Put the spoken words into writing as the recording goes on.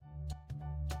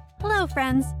Hello,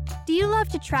 friends. Do you love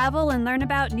to travel and learn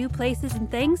about new places and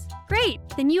things? Great!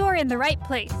 Then you are in the right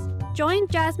place. Join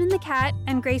Jasmine the cat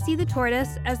and Gracie the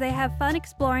tortoise as they have fun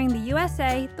exploring the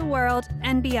USA, the world,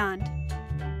 and beyond.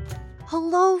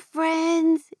 Hello,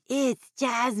 friends. It's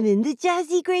Jasmine, the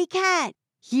Jazzy Gray Cat,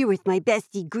 here with my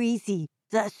bestie Gracie,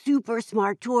 the super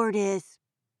smart tortoise.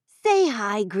 Say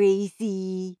hi,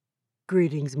 Gracie.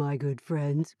 Greetings, my good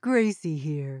friends. Gracie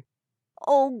here.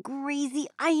 Oh, Gracie,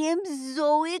 I am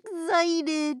so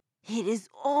excited. It is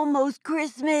almost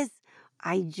Christmas.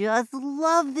 I just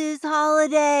love this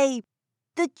holiday.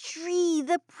 The tree,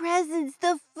 the presents,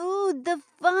 the food, the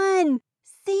fun.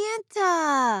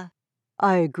 Santa.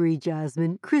 I agree,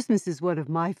 Jasmine. Christmas is one of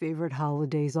my favorite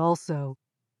holidays also.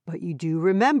 But you do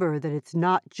remember that it's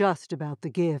not just about the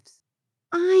gifts.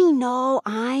 I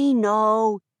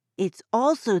know. It's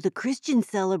also the Christian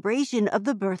celebration of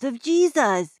the birth of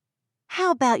Jesus.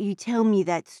 How about you tell me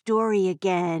that story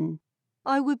again?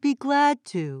 I would be glad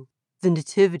to. The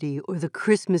Nativity, or the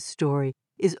Christmas story,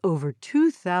 is over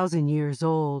 2,000 years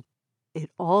old. It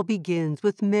all begins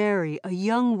with Mary, a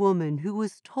young woman who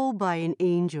was told by an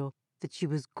angel that she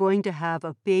was going to have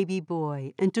a baby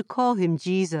boy and to call him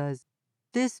Jesus.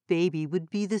 This baby would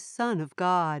be the Son of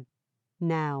God.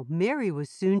 Now, Mary was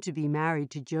soon to be married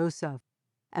to Joseph,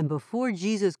 and before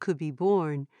Jesus could be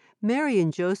born, Mary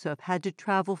and Joseph had to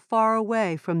travel far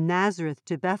away from Nazareth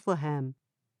to Bethlehem.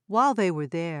 While they were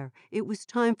there, it was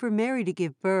time for Mary to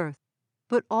give birth,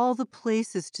 but all the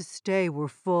places to stay were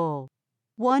full.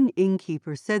 One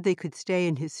innkeeper said they could stay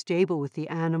in his stable with the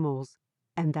animals,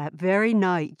 and that very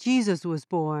night Jesus was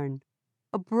born.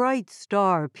 A bright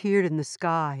star appeared in the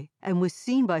sky and was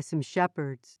seen by some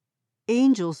shepherds.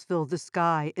 Angels filled the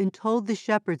sky and told the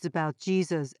shepherds about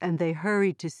Jesus, and they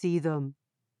hurried to see them.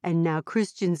 And now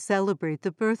Christians celebrate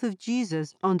the birth of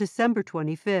Jesus on December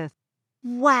 25th.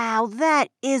 Wow, that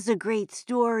is a great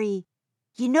story.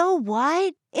 You know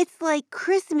what? It's like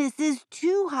Christmas is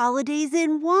two holidays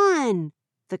in one.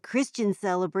 The Christian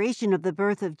celebration of the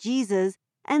birth of Jesus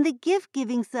and the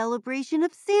gift-giving celebration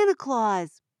of Santa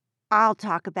Claus. I'll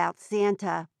talk about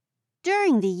Santa.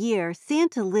 During the year,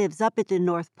 Santa lives up at the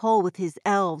North Pole with his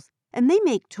elves, and they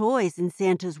make toys in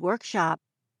Santa's workshop.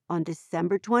 On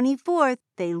December 24th,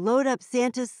 they load up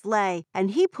Santa's sleigh,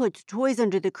 and he puts toys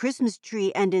under the Christmas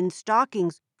tree and in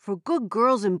stockings for good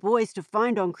girls and boys to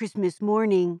find on Christmas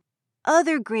morning.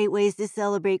 Other great ways to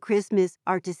celebrate Christmas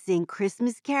are to sing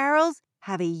Christmas carols,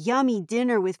 have a yummy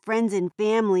dinner with friends and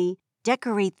family,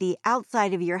 decorate the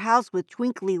outside of your house with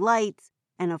twinkly lights,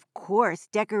 and of course,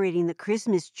 decorating the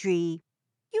Christmas tree.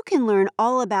 You can learn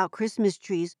all about Christmas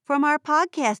trees from our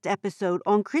podcast episode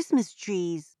on Christmas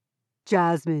trees.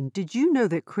 Jasmine, did you know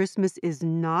that Christmas is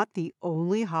not the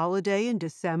only holiday in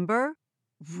December?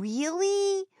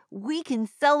 Really? We can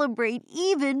celebrate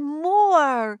even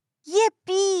more!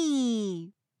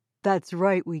 Yippee! That's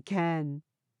right, we can.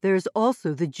 There's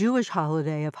also the Jewish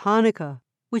holiday of Hanukkah,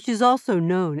 which is also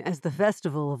known as the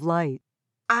Festival of Light.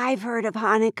 I've heard of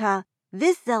Hanukkah.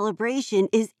 This celebration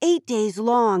is 8 days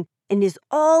long and is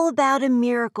all about a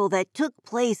miracle that took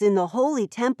place in the Holy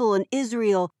Temple in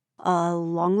Israel a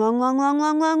long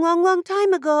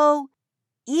time ago,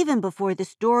 even before the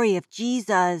story of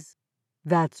Jesus.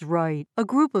 That's right. A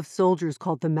group of soldiers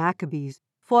called the Maccabees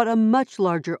fought a much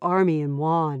larger army and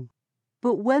won.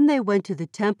 But when they went to the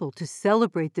temple to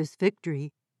celebrate this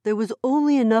victory, there was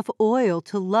only enough oil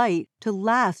to light to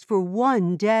last for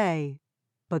 1 day.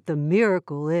 But the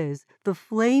miracle is the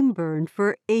flame burned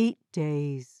for 8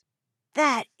 days.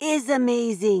 That is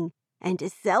amazing. And to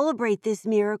celebrate this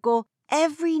miracle,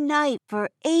 every night for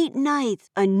 8 nights,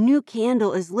 a new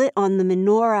candle is lit on the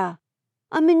menorah.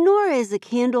 A menorah is a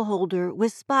candle holder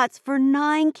with spots for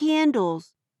 9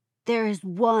 candles. There is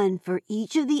one for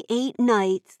each of the 8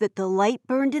 nights that the light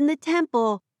burned in the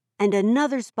temple, and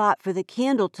another spot for the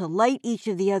candle to light each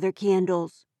of the other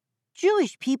candles.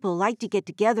 Jewish people like to get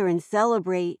together and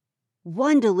celebrate.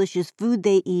 One delicious food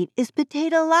they eat is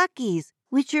potato latkes,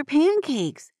 which are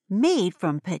pancakes made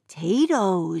from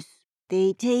potatoes.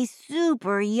 They taste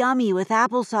super yummy with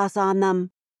applesauce on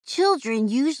them. Children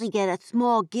usually get a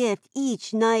small gift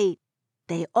each night.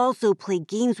 They also play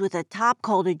games with a top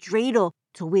called a dreidel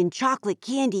to win chocolate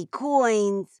candy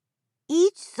coins.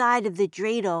 Each side of the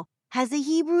dreidel has a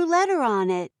Hebrew letter on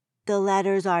it. The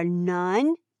letters are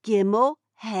Nun, Gimel,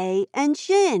 Hey, and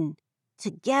Shin.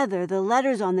 Together, the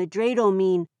letters on the dreidel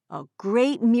mean a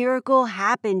great miracle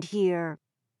happened here.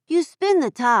 You spin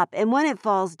the top, and when it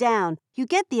falls down, you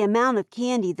get the amount of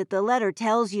candy that the letter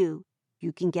tells you.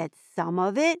 You can get some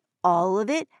of it, all of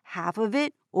it, half of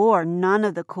it, or none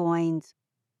of the coins.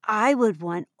 I would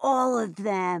want all of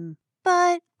them,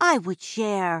 but I would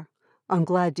share. I'm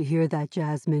glad to hear that,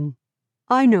 Jasmine.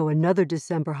 I know another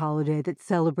December holiday that's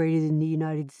celebrated in the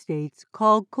United States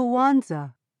called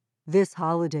Kwanzaa. This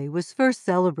holiday was first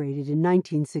celebrated in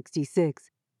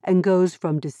 1966 and goes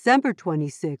from December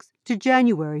 26th to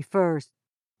January 1st.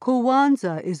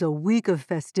 Kwanzaa is a week of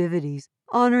festivities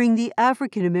honoring the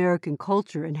African American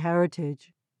culture and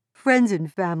heritage. Friends and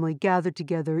family gather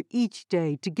together each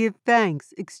day to give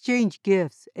thanks, exchange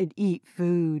gifts, and eat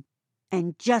food.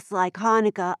 And just like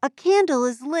Hanukkah, a candle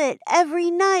is lit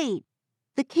every night.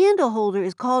 The candle holder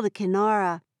is called a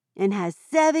kinara and has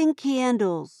 7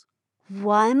 candles.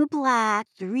 1 black,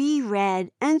 3 red,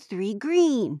 and 3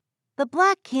 green. The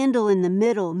black candle in the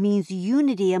middle means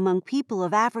unity among people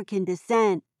of African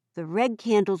descent. The red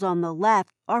candles on the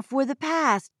left are for the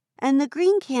past, and the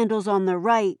green candles on the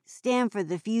right stand for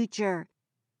the future.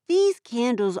 These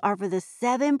candles are for the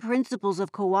 7 principles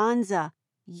of Kwanzaa: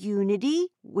 unity,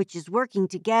 which is working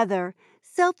together;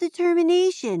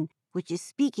 self-determination, which is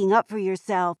speaking up for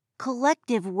yourself;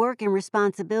 collective work and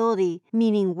responsibility,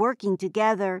 meaning working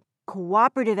together;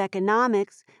 cooperative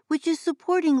economics, which is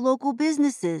supporting local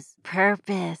businesses;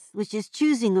 purpose, which is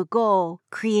choosing a goal;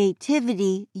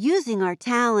 creativity, using our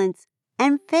talents;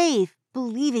 and faith,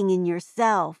 believing in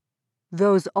yourself.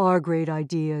 Those are great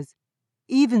ideas.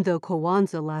 Even though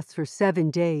Kwanzaa lasts for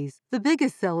 7 days, the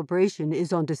biggest celebration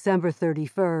is on December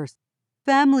 31st.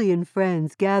 Family and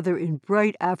friends gather in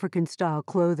bright African-style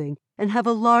clothing and have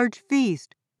a large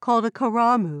feast called a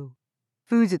karamu.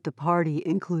 Foods at the party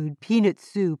include peanut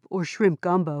soup or shrimp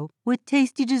gumbo with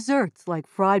tasty desserts like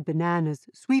fried bananas,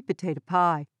 sweet potato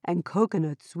pie, and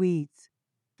coconut sweets.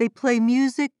 They play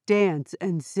music, dance,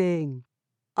 and sing.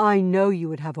 I know you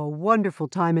would have a wonderful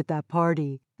time at that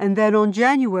party. And then on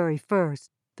January 1st,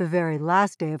 the very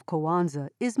last day of Kwanzaa,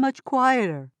 is much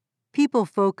quieter. People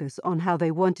focus on how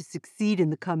they want to succeed in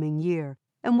the coming year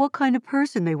and what kind of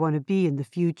person they want to be in the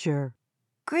future.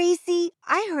 Gracie,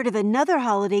 I heard of another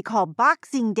holiday called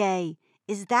Boxing Day.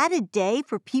 Is that a day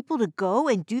for people to go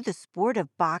and do the sport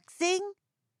of boxing?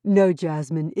 No,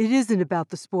 Jasmine, it isn't about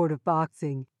the sport of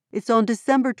boxing. It's on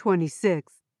December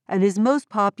 26th and is most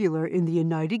popular in the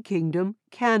United Kingdom,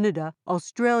 Canada,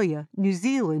 Australia, New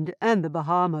Zealand, and the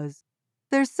Bahamas.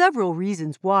 There are several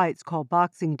reasons why it's called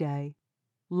Boxing Day.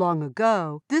 Long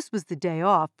ago, this was the day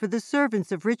off for the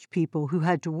servants of rich people who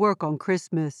had to work on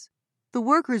Christmas. The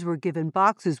workers were given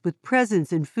boxes with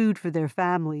presents and food for their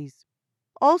families.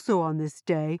 Also on this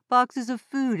day, boxes of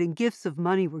food and gifts of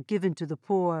money were given to the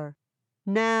poor.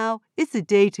 Now, it's a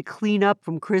day to clean up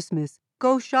from Christmas,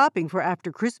 go shopping for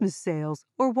after-Christmas sales,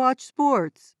 or watch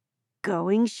sports.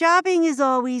 Going shopping is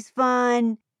always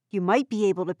fun. You might be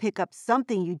able to pick up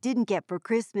something you didn't get for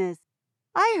Christmas.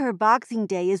 I heard Boxing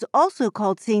Day is also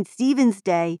called St. Stephen's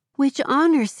Day, which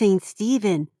honors St.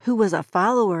 Stephen, who was a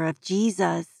follower of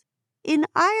Jesus. In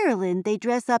Ireland, they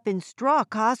dress up in straw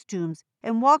costumes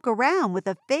and walk around with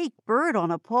a fake bird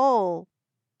on a pole.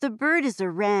 The bird is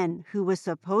a wren who was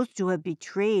supposed to have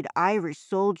betrayed Irish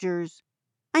soldiers.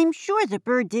 I'm sure the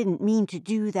bird didn't mean to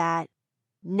do that.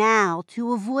 Now,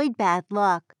 to avoid bad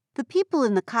luck, the people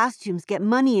in the costumes get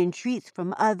money and treats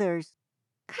from others.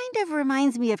 Kind of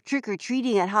reminds me of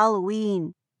trick-or-treating at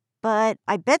Halloween. But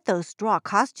I bet those straw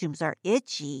costumes are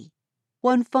itchy.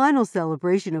 One final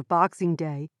celebration of Boxing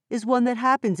Day is one that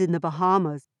happens in the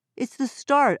Bahamas. It's the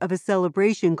start of a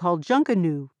celebration called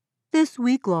Junkanoo. This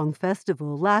week-long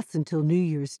festival lasts until New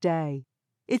Year's Day.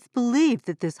 It's believed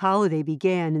that this holiday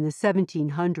began in the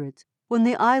 1700s when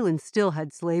the island still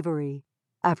had slavery.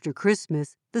 After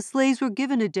Christmas, the slaves were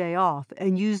given a day off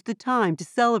and used the time to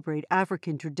celebrate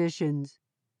African traditions.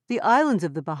 The islands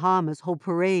of the Bahamas hold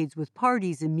parades with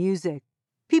parties and music.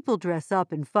 People dress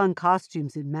up in fun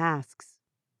costumes and masks.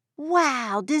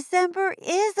 Wow, December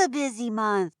is a busy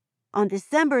month. On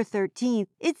December 13th,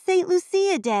 it's St.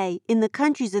 Lucia Day in the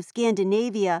countries of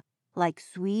Scandinavia, like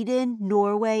Sweden,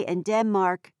 Norway, and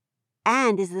Denmark,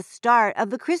 and is the start of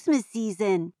the Christmas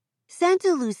season.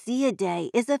 Santa Lucia Day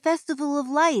is a festival of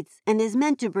lights and is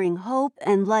meant to bring hope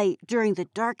and light during the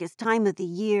darkest time of the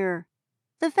year.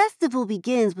 The festival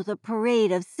begins with a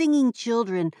parade of singing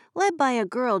children led by a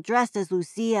girl dressed as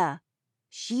Lucia.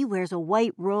 She wears a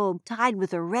white robe tied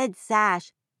with a red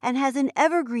sash and has an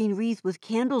evergreen wreath with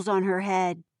candles on her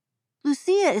head.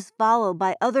 Lucia is followed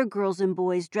by other girls and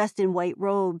boys dressed in white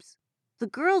robes. The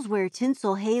girls wear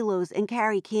tinsel halos and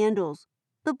carry candles.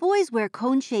 The boys wear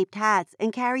cone-shaped hats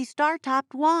and carry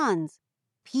star-topped wands.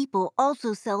 People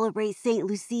also celebrate St.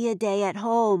 Lucia Day at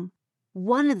home.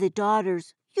 One of the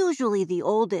daughters, usually the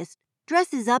oldest,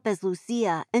 dresses up as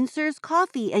Lucia and serves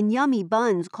coffee and yummy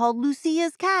buns called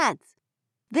Lucia's cats.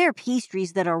 They're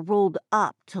pastries that are rolled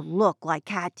up to look like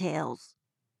cattails.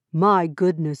 My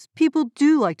goodness, people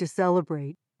do like to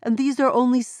celebrate, and these are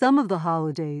only some of the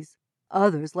holidays.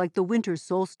 Others, like the winter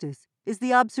solstice, is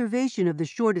the observation of the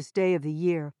shortest day of the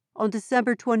year on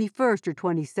December 21st or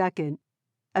 22nd.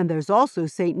 And there's also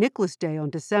St. Nicholas Day on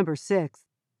December 6th.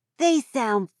 They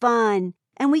sound fun.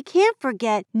 And we can't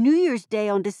forget New Year's Day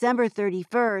on December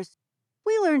 31st.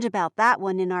 We learned about that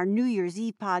one in our New Year's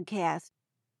Eve podcast.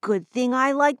 Good thing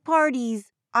I like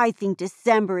parties. I think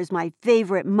December is my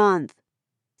favorite month.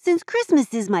 Since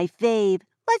Christmas is my fave,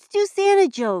 let's do Santa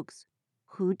jokes.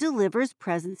 Who delivers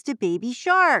presents to baby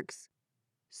sharks?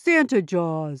 Santa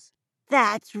Jaws.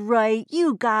 That's right,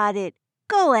 you got it.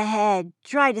 Go ahead,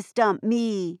 try to stump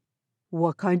me.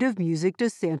 What kind of music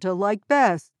does Santa like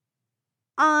best?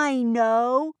 I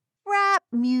know, rap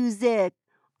music.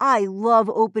 I love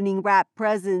opening rap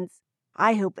presents.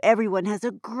 I hope everyone has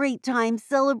a great time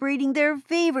celebrating their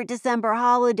favorite December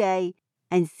holiday.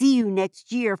 And see you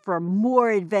next year for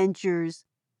more adventures.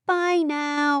 Bye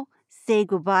now. Say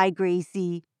goodbye,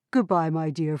 Gracie. Goodbye,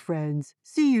 my dear friends.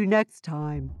 See you next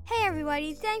time. Hey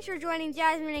everybody, thanks for joining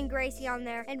Jasmine and Gracie on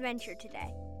their adventure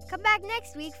today. Come back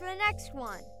next week for the next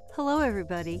one. Hello,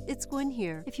 everybody. It's Gwen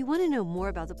here. If you want to know more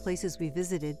about the places we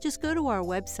visited, just go to our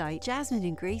website,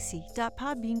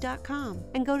 jasmineandgracie.podbean.com,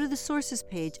 and go to the sources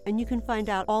page, and you can find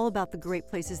out all about the great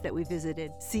places that we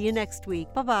visited. See you next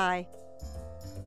week. Bye-bye.